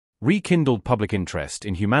Rekindled public interest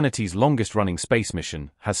in humanity's longest-running space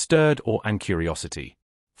mission has stirred awe and curiosity.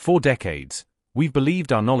 For decades, we've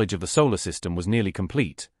believed our knowledge of the solar system was nearly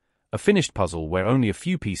complete, a finished puzzle where only a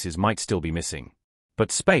few pieces might still be missing.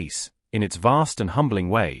 But space, in its vast and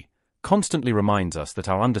humbling way, constantly reminds us that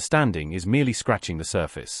our understanding is merely scratching the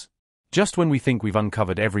surface. Just when we think we've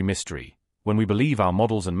uncovered every mystery, when we believe our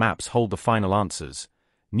models and maps hold the final answers,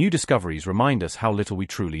 new discoveries remind us how little we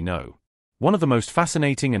truly know. One of the most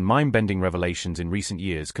fascinating and mind-bending revelations in recent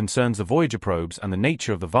years concerns the Voyager probes and the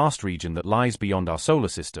nature of the vast region that lies beyond our solar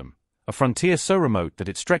system, a frontier so remote that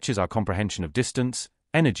it stretches our comprehension of distance,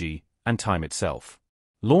 energy, and time itself.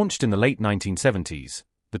 Launched in the late 1970s,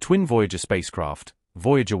 the twin Voyager spacecraft,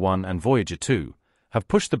 Voyager 1 and Voyager 2, have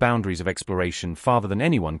pushed the boundaries of exploration farther than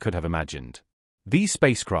anyone could have imagined. These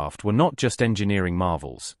spacecraft were not just engineering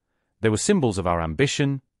marvels, they were symbols of our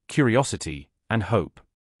ambition, curiosity, and hope.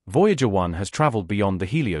 Voyager 1 has traveled beyond the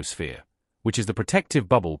heliosphere, which is the protective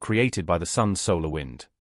bubble created by the Sun's solar wind.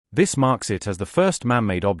 This marks it as the first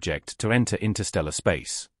man-made object to enter interstellar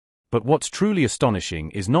space. But what's truly astonishing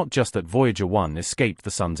is not just that Voyager 1 escaped the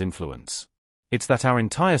Sun's influence. It's that our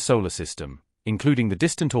entire solar system, including the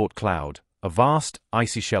distant Oort cloud, a vast,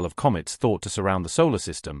 icy shell of comets thought to surround the solar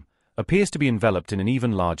system, appears to be enveloped in an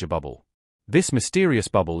even larger bubble. This mysterious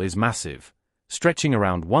bubble is massive, stretching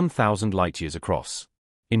around 1,000 light-years across.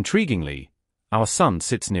 Intriguingly, our Sun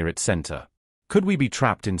sits near its center. Could we be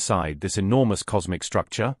trapped inside this enormous cosmic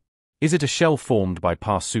structure? Is it a shell formed by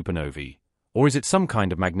past supernovae, or is it some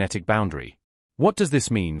kind of magnetic boundary? What does this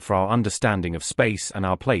mean for our understanding of space and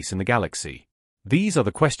our place in the galaxy? These are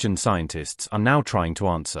the questions scientists are now trying to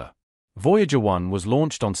answer. Voyager 1 was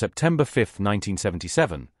launched on September 5,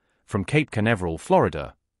 1977, from Cape Canaveral,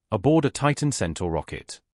 Florida, aboard a Titan Centaur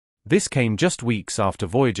rocket. This came just weeks after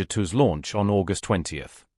Voyager 2's launch on August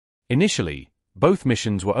 20th. Initially, both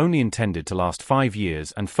missions were only intended to last 5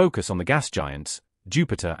 years and focus on the gas giants,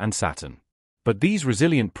 Jupiter and Saturn. But these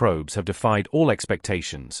resilient probes have defied all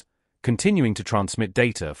expectations, continuing to transmit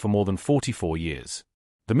data for more than 44 years.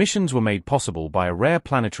 The missions were made possible by a rare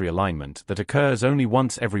planetary alignment that occurs only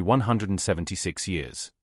once every 176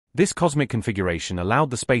 years. This cosmic configuration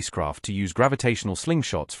allowed the spacecraft to use gravitational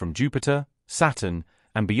slingshots from Jupiter, Saturn,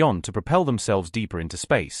 and beyond to propel themselves deeper into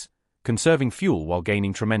space, conserving fuel while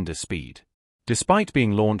gaining tremendous speed. Despite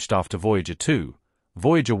being launched after Voyager 2,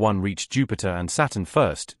 Voyager 1 reached Jupiter and Saturn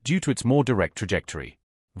first due to its more direct trajectory.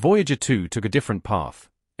 Voyager 2 took a different path,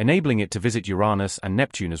 enabling it to visit Uranus and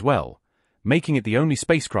Neptune as well, making it the only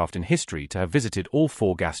spacecraft in history to have visited all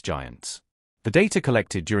 4 gas giants. The data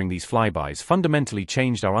collected during these flybys fundamentally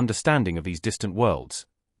changed our understanding of these distant worlds,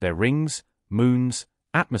 their rings, moons,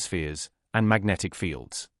 atmospheres, and magnetic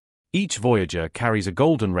fields. Each Voyager carries a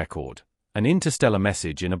golden record, an interstellar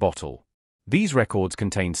message in a bottle. These records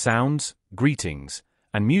contain sounds, greetings,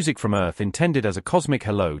 and music from Earth intended as a cosmic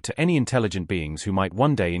hello to any intelligent beings who might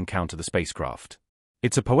one day encounter the spacecraft.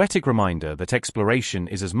 It's a poetic reminder that exploration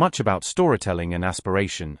is as much about storytelling and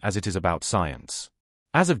aspiration as it is about science.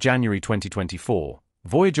 As of January 2024,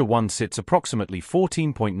 Voyager 1 sits approximately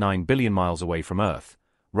 14.9 billion miles away from Earth,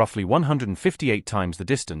 roughly 158 times the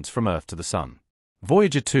distance from Earth to the Sun.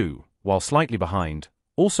 Voyager 2, while slightly behind,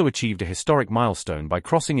 also achieved a historic milestone by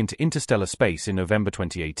crossing into interstellar space in November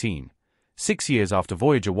 2018, 6 years after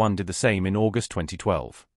Voyager 1 did the same in August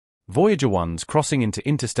 2012. Voyager 1's crossing into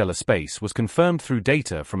interstellar space was confirmed through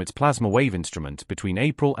data from its plasma wave instrument between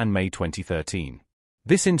April and May 2013.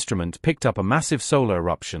 This instrument picked up a massive solar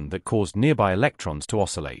eruption that caused nearby electrons to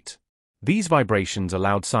oscillate. These vibrations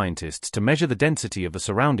allowed scientists to measure the density of the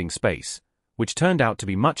surrounding space, which turned out to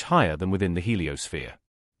be much higher than within the heliosphere.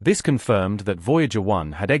 This confirmed that Voyager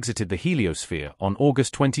 1 had exited the heliosphere on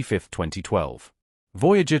August 25, 2012.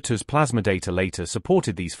 Voyager 2's plasma data later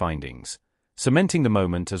supported these findings, cementing the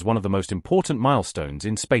moment as one of the most important milestones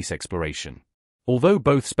in space exploration. Although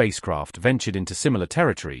both spacecraft ventured into similar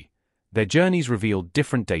territory, their journeys revealed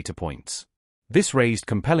different data points. This raised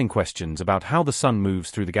compelling questions about how the Sun moves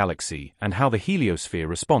through the galaxy and how the heliosphere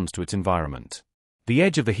responds to its environment. The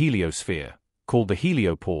edge of the heliosphere, called the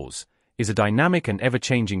heliopause, is a dynamic and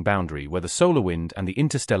ever-changing boundary where the solar wind and the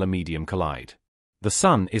interstellar medium collide. The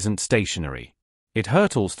Sun isn't stationary. It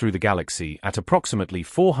hurtles through the galaxy at approximately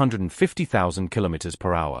 450,000 kilometers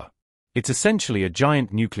per hour. It's essentially a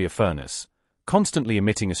giant nuclear furnace, constantly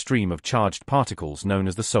emitting a stream of charged particles known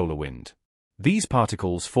as the solar wind. These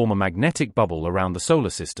particles form a magnetic bubble around the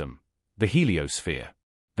solar system, the heliosphere.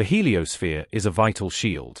 The heliosphere is a vital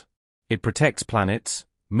shield. It protects planets,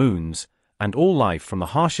 moons, and all life from the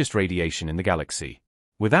harshest radiation in the galaxy.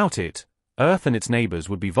 Without it, Earth and its neighbors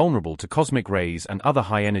would be vulnerable to cosmic rays and other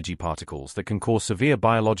high-energy particles that can cause severe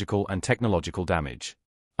biological and technological damage.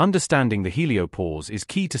 Understanding the heliopause is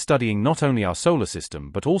key to studying not only our solar system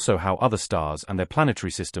but also how other stars and their planetary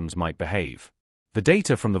systems might behave. The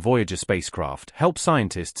data from the Voyager spacecraft help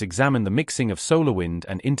scientists examine the mixing of solar wind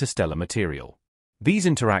and interstellar material. These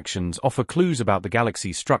interactions offer clues about the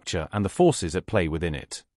galaxy's structure and the forces at play within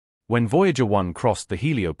it. When Voyager 1 crossed the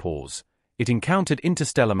heliopause, it encountered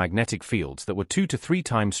interstellar magnetic fields that were 2 to 3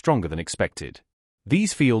 times stronger than expected.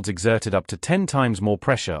 These fields exerted up to 10 times more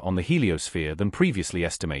pressure on the heliosphere than previously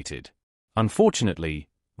estimated. Unfortunately,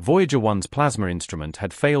 Voyager 1's plasma instrument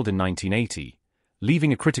had failed in 1980,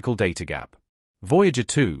 leaving a critical data gap. Voyager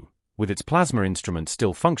 2, with its plasma instrument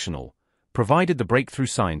still functional, provided the breakthrough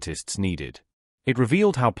scientists needed. It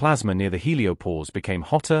revealed how plasma near the heliopause became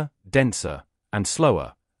hotter, denser, and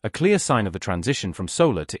slower, a clear sign of the transition from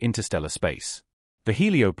solar to interstellar space. The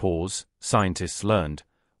heliopause, scientists learned,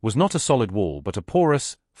 was not a solid wall but a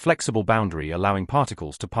porous, flexible boundary allowing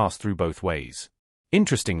particles to pass through both ways.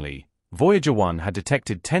 Interestingly, Voyager 1 had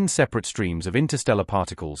detected 10 separate streams of interstellar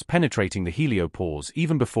particles penetrating the heliopause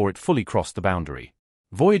even before it fully crossed the boundary.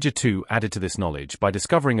 Voyager 2 added to this knowledge by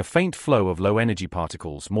discovering a faint flow of low-energy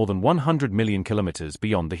particles more than 100 million kilometers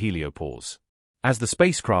beyond the heliopause. As the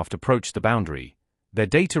spacecraft approached the boundary, their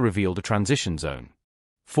data revealed a transition zone.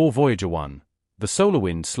 For Voyager 1, the solar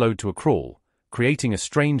wind slowed to a crawl, creating a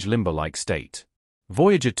strange limbo-like state.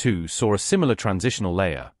 Voyager 2 saw a similar transitional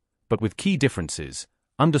layer, but with key differences,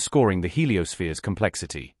 underscoring the heliosphere's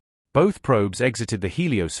complexity. Both probes exited the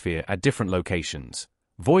heliosphere at different locations,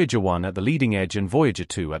 Voyager 1 at the leading edge and Voyager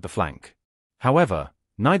 2 at the flank. However,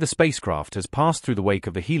 neither spacecraft has passed through the wake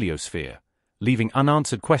of the heliosphere, leaving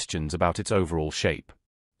unanswered questions about its overall shape.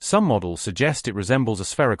 Some models suggest it resembles a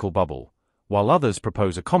spherical bubble, while others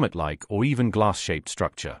propose a comet-like or even glass-shaped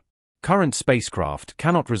structure. Current spacecraft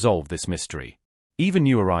cannot resolve this mystery. Even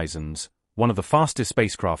New Horizons, one of the fastest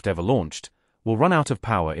spacecraft ever launched, will run out of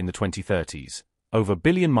power in the 2030s, over a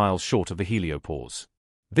billion miles short of the heliopause.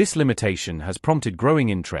 This limitation has prompted growing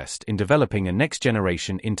interest in developing a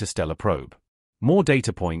next-generation interstellar probe. More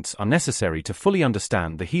data points are necessary to fully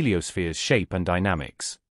understand the heliosphere's shape and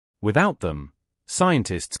dynamics. Without them,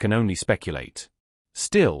 scientists can only speculate.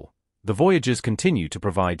 Still, the Voyagers continue to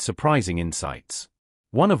provide surprising insights.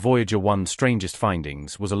 One of Voyager 1's strangest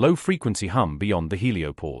findings was a low-frequency hum beyond the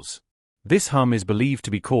heliopause. This hum is believed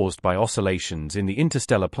to be caused by oscillations in the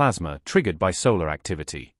interstellar plasma triggered by solar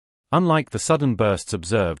activity. Unlike the sudden bursts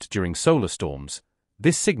observed during solar storms,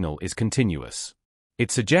 this signal is continuous.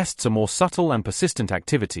 It suggests a more subtle and persistent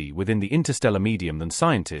activity within the interstellar medium than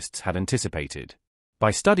scientists had anticipated.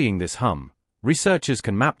 By studying this hum, researchers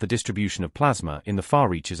can map the distribution of plasma in the far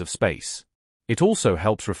reaches of space. It also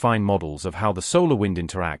helps refine models of how the solar wind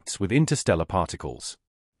interacts with interstellar particles.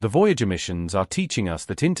 The Voyager missions are teaching us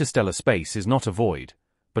that interstellar space is not a void,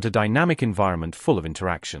 but a dynamic environment full of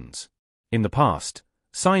interactions. In the past,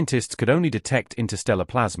 scientists could only detect interstellar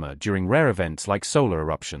plasma during rare events like solar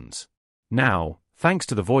eruptions. Now, thanks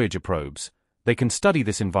to the Voyager probes, they can study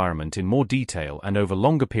this environment in more detail and over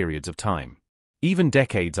longer periods of time. Even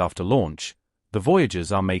decades after launch, the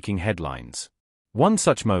Voyagers are making headlines. One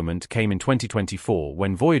such moment came in 2024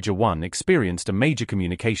 when Voyager 1 experienced a major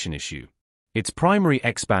communication issue. Its primary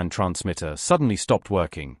X-band transmitter suddenly stopped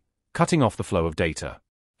working, cutting off the flow of data.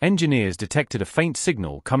 Engineers detected a faint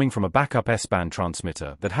signal coming from a backup S-band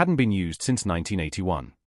transmitter that hadn't been used since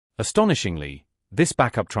 1981. Astonishingly, this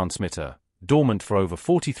backup transmitter, dormant for over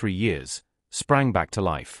 43 years, sprang back to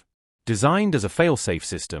life. Designed as a fail-safe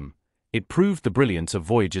system, it proved the brilliance of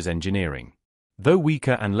Voyager's engineering. Though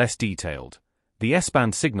weaker and less detailed, the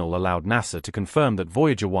S-band signal allowed NASA to confirm that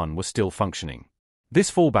Voyager 1 was still functioning. This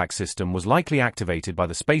fallback system was likely activated by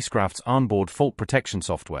the spacecraft's onboard fault protection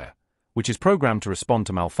software, which is programmed to respond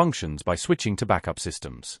to malfunctions by switching to backup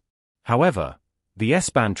systems. However, the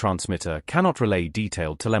S-band transmitter cannot relay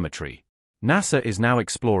detailed telemetry. NASA is now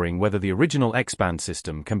exploring whether the original X-band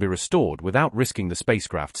system can be restored without risking the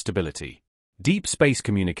spacecraft's stability. Deep space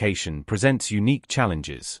communication presents unique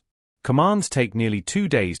challenges. Commands take nearly 2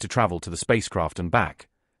 days to travel to the spacecraft and back,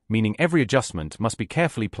 meaning every adjustment must be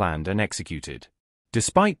carefully planned and executed.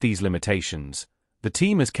 Despite these limitations, the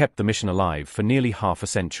team has kept the mission alive for nearly half a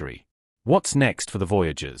century. What's next for the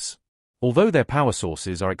Voyagers? Although their power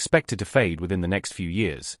sources are expected to fade within the next few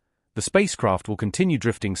years, the spacecraft will continue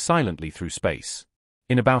drifting silently through space.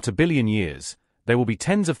 In about a billion years, there will be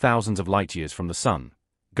tens of thousands of light-years from the Sun,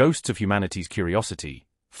 ghosts of humanity's curiosity,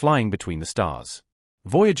 flying between the stars.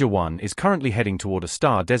 Voyager 1 is currently heading toward a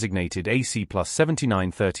star designated AC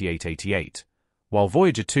 +793888, while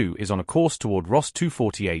Voyager 2 is on a course toward Ross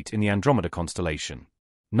 248 in the Andromeda constellation.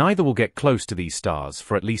 Neither will get close to these stars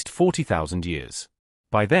for at least 40,000 years.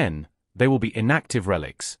 By then, they will be inactive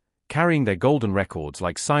relics, carrying their golden records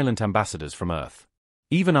like silent ambassadors from Earth.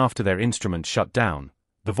 Even after their instruments shut down,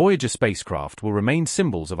 the Voyager spacecraft will remain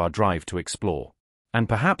symbols of our drive to explore. And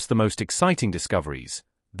perhaps the most exciting discoveries,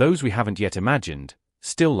 those we haven't yet imagined,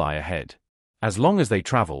 still lie ahead. As long as they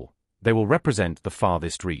travel, they will represent the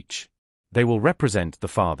farthest reach. They will represent the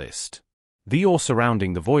farthest. The awe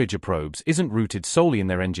surrounding the Voyager probes isn't rooted solely in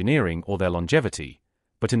their engineering or their longevity,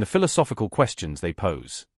 but in the philosophical questions they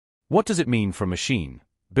pose. What does it mean for a machine,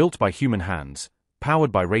 built by human hands,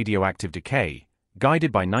 powered by radioactive decay,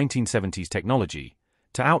 guided by 1970s technology,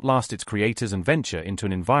 to outlast its creators and venture into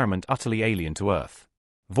an environment utterly alien to Earth?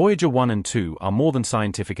 Voyager 1 and 2 are more than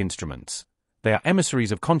scientific instruments. They are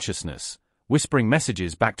emissaries of consciousness, whispering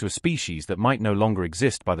messages back to a species that might no longer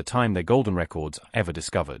exist by the time their golden records are ever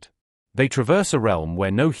discovered. They traverse a realm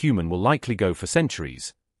where no human will likely go for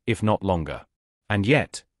centuries, if not longer. And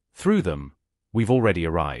yet, through them, we've already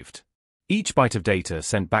arrived. Each byte of data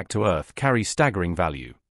sent back to Earth carries staggering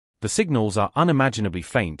value. The signals are unimaginably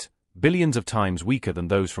faint, billions of times weaker than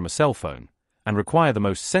those from a cell phone, and require the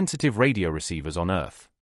most sensitive radio receivers on Earth.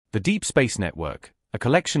 The Deep Space Network, a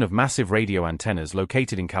collection of massive radio antennas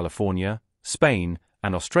located in California, Spain,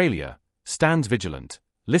 and Australia, stands vigilant,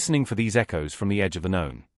 listening for these echoes from the edge of the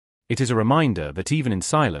known. It is a reminder that even in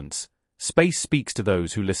silence, space speaks to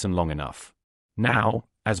those who listen long enough. Now,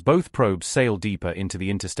 as both probes sail deeper into the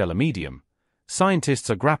interstellar medium, scientists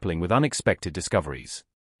are grappling with unexpected discoveries.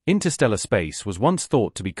 Interstellar space was once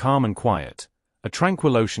thought to be calm and quiet, a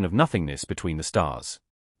tranquil ocean of nothingness between the stars.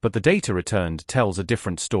 But the data returned tells a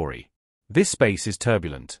different story. This space is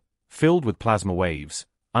turbulent, filled with plasma waves,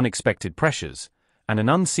 unexpected pressures, and an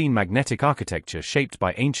unseen magnetic architecture shaped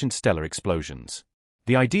by ancient stellar explosions.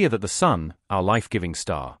 The idea that the Sun, our life-giving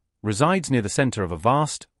star, resides near the center of a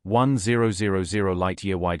vast, 1000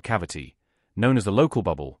 light-year-wide cavity, known as the local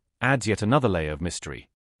bubble, adds yet another layer of mystery.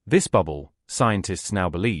 This bubble, scientists now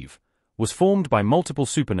believe, was formed by multiple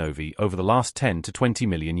supernovae over the last 10 to 20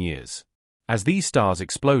 million years. As these stars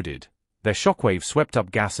exploded, their shockwaves swept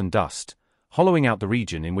up gas and dust, hollowing out the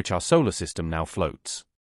region in which our solar system now floats.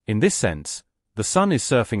 In this sense, the Sun is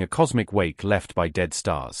surfing a cosmic wake left by dead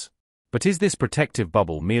stars. But is this protective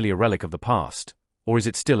bubble merely a relic of the past, or is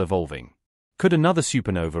it still evolving? Could another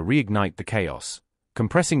supernova reignite the chaos,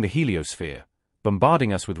 compressing the heliosphere,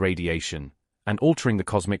 bombarding us with radiation, and altering the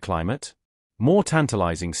cosmic climate? More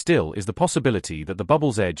tantalizing still is the possibility that the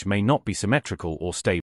bubble's edge may not be symmetrical or stable.